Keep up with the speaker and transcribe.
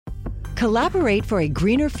Collaborate for a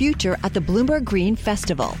greener future at the Bloomberg Green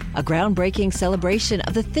Festival, a groundbreaking celebration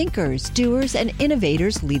of the thinkers, doers, and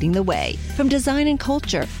innovators leading the way. From design and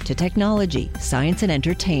culture to technology, science, and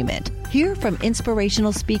entertainment. Hear from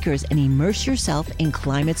inspirational speakers and immerse yourself in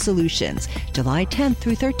climate solutions. July 10th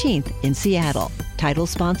through 13th in Seattle. Title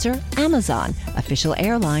sponsor, Amazon. Official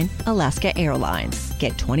airline, Alaska Airlines.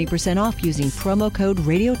 Get 20% off using promo code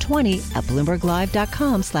Radio20 at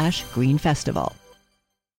BloombergLive.com/Green Festival.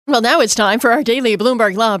 Well, now it's time for our daily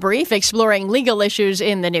Bloomberg Law Brief, exploring legal issues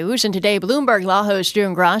in the news. And today, Bloomberg Law hosts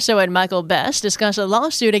June Grasso and Michael Best discuss a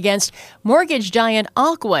lawsuit against mortgage giant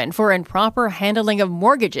Ocwen for improper handling of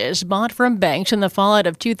mortgages bought from banks in the fallout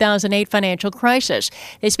of 2008 financial crisis.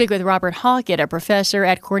 They speak with Robert Hockett, a professor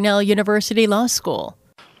at Cornell University Law School.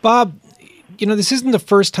 Bob, this isn't the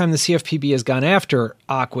first time the CFPB has gone after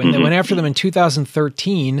Ocwen. They went after them in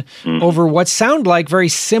 2013 over what sound like very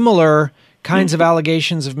similar kinds of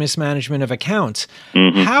allegations of mismanagement of accounts.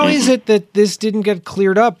 How is it that this didn't get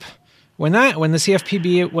cleared up when the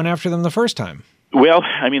CFPB went after them the first time? Well,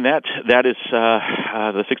 I mean, that is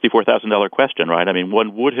the $64,000 question, right? I mean,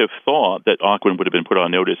 one would have thought that Ocwen would have been put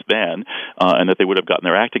on notice then, and that they would have gotten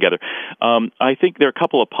their act together. I think there are a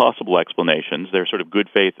couple of possible explanations. There are sort of good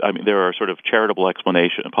faith. I mean, there are sort of charitable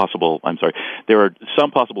explanations. There are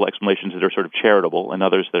some possible explanations that are sort of charitable, and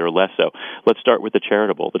others that are less so. Let's start with the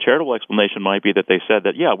charitable. The charitable explanation might be that they said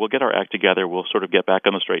that, we'll get our act together. We'll sort of get back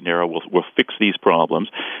on the straight and narrow. We'll fix these problems,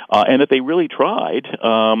 and that they really tried,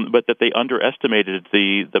 but that they underestimated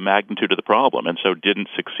the magnitude of the problem, and so didn't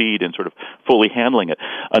succeed in sort of fully handling it.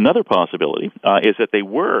 Another possibility is that they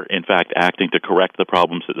were, in fact, acting to correct the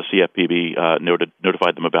problems that the CFPB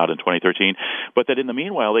notified them about in 2013, but that in the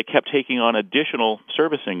meanwhile they kept taking on additional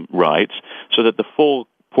servicing rights so that the full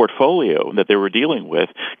portfolio that they were dealing with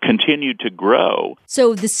continued to grow.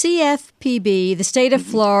 So the CFPB, the state of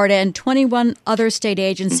Florida, and 21 other state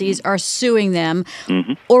agencies are suing them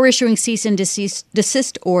or issuing cease and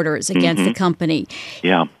desist orders against the company.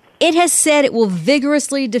 Yeah. It has said it will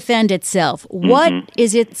vigorously defend itself. What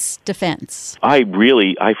is its defense? I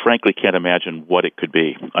frankly can't imagine what it could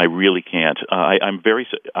be. I really can't. I'm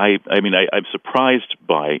surprised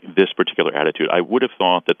by this particular attitude. I would have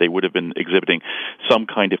thought that they would have been exhibiting some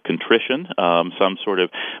kind of contrition, some sort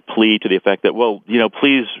of plea to the effect that,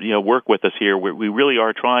 please, work with us here. We really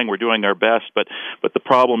are trying. We're doing our best, but the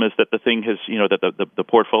problem is that the thing has, that the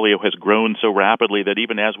portfolio has grown so rapidly that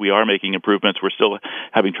even as we are making improvements, we're still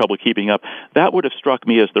having trouble keeping up. That would have struck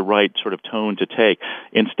me as the right sort of tone to take.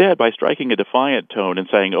 Instead, by striking a defiant tone and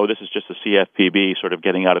saying, this is just the CFPB sort of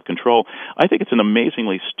getting out of control, I think it's an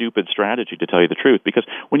amazingly stupid strategy, to tell you the truth, because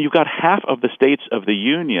when you've got half of the states of the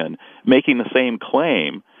union making the same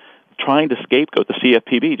claim, trying to scapegoat the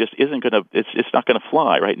CFPB just isn't going to, it's not going to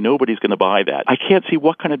fly, right? Nobody's going to buy that. I can't see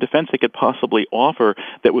what kind of defense they could possibly offer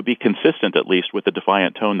that would be consistent, at least, with the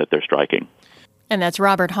defiant tone that they're striking. And that's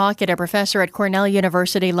Robert Hockett, a professor at Cornell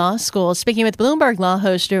University Law School, speaking with Bloomberg Law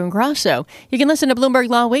host June Grasso. You can listen to Bloomberg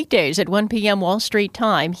Law weekdays at 1 p.m. Wall Street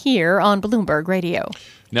time here on Bloomberg Radio.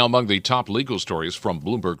 Now, among the top legal stories from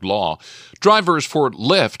Bloomberg Law, drivers for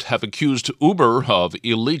Lyft have accused Uber of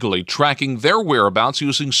illegally tracking their whereabouts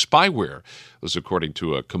using spyware. This according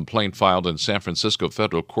to a complaint filed in San Francisco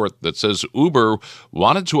federal court that says Uber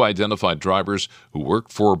wanted to identify drivers who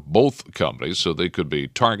worked for both companies so they could be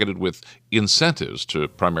targeted with incentives to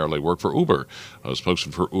primarily work for Uber. A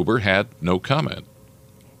spokesman for Uber had no comment.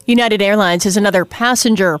 United Airlines has another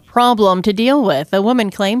passenger problem to deal with. A woman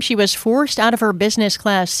claims she was forced out of her business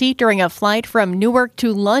class seat during a flight from Newark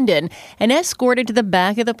to London and escorted to the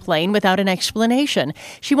back of the plane without an explanation.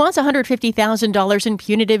 She wants $150,000 in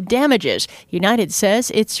punitive damages. United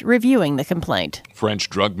says it's reviewing the complaint. French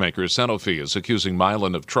drug maker Sanofi is accusing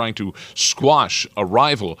Mylan of trying to squash a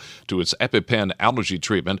rival to its EpiPen allergy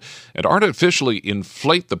treatment and artificially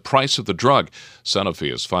inflate the price of the drug. Sanofi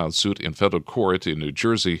has filed suit in federal court in New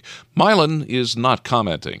Jersey. Mylan is not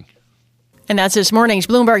commenting. And that's this morning's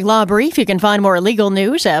Bloomberg Law Brief. You can find more legal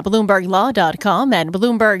news at BloombergLaw.com and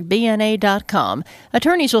BloombergBNA.com.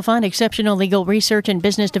 Attorneys will find exceptional legal research and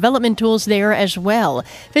business development tools there as well.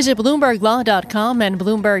 Visit BloombergLaw.com and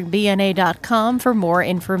BloombergBNA.com for more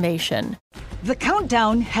information. The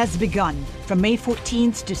countdown has begun. From May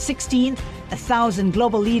 14th to 16th, 1,000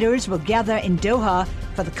 global leaders will gather in Doha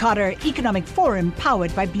for the Qatar Economic Forum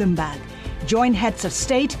powered by Bloomberg. Join heads of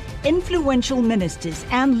state, influential ministers,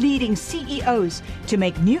 and leading CEOs to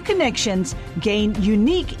make new connections, gain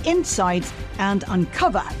unique insights, and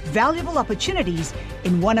uncover valuable opportunities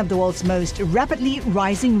in one of the world's most rapidly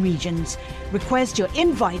rising regions. Request your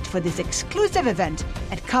invite for this exclusive event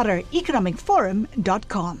at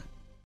QatarEconomicForum.com.